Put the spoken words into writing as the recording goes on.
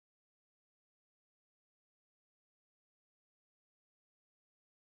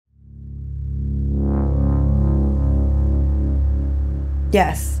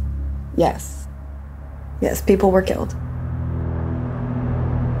Yes. Yes. Yes, people were killed.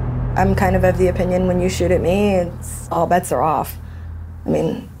 I'm kind of the opinion when you shoot at me, all bets are off. I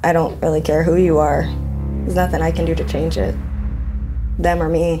mean, I don't really care who you are. There's nothing I can do to change it. Them or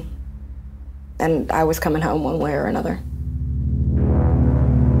me. And I was coming home one way or another.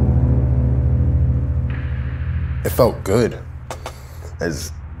 It felt good.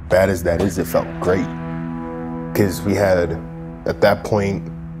 As bad as that is, it felt great. Because we had, at that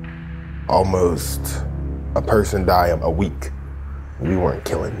point, almost a person die a week. We weren't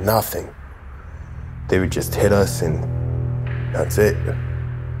killing nothing. They would just hit us and that's it.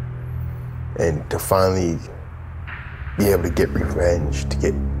 And to finally be able to get revenge, to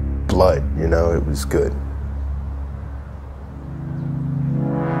get blood, you know, it was good.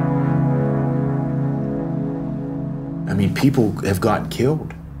 I mean, people have gotten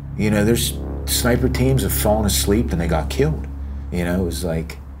killed. You know, there's sniper teams have fallen asleep and they got killed. You know, it was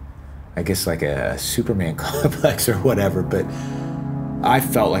like, I guess like a Superman complex or whatever, but I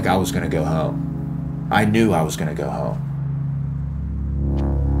felt like I was gonna go home. I knew I was gonna go home.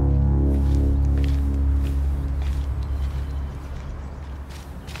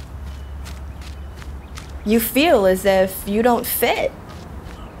 You feel as if you don't fit.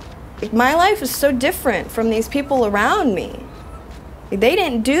 My life is so different from these people around me. They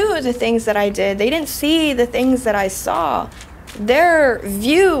didn't do the things that I did. They didn't see the things that I saw. Their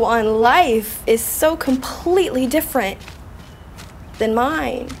view on life is so completely different than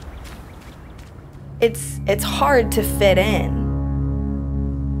mine. It's hard to fit in.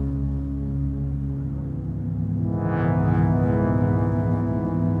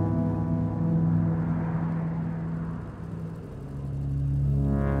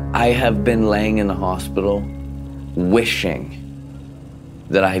 I have been laying in the hospital wishing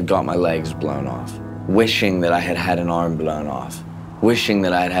that I had got my legs blown off, wishing that I had had an arm blown off, wishing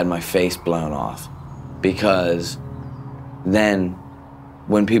that I had had my face blown off, because then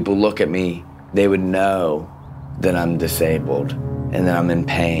when people look at me, they would know that I'm disabled and that I'm in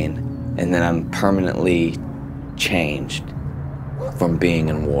pain and that I'm permanently changed from being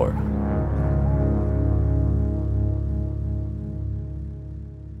in war.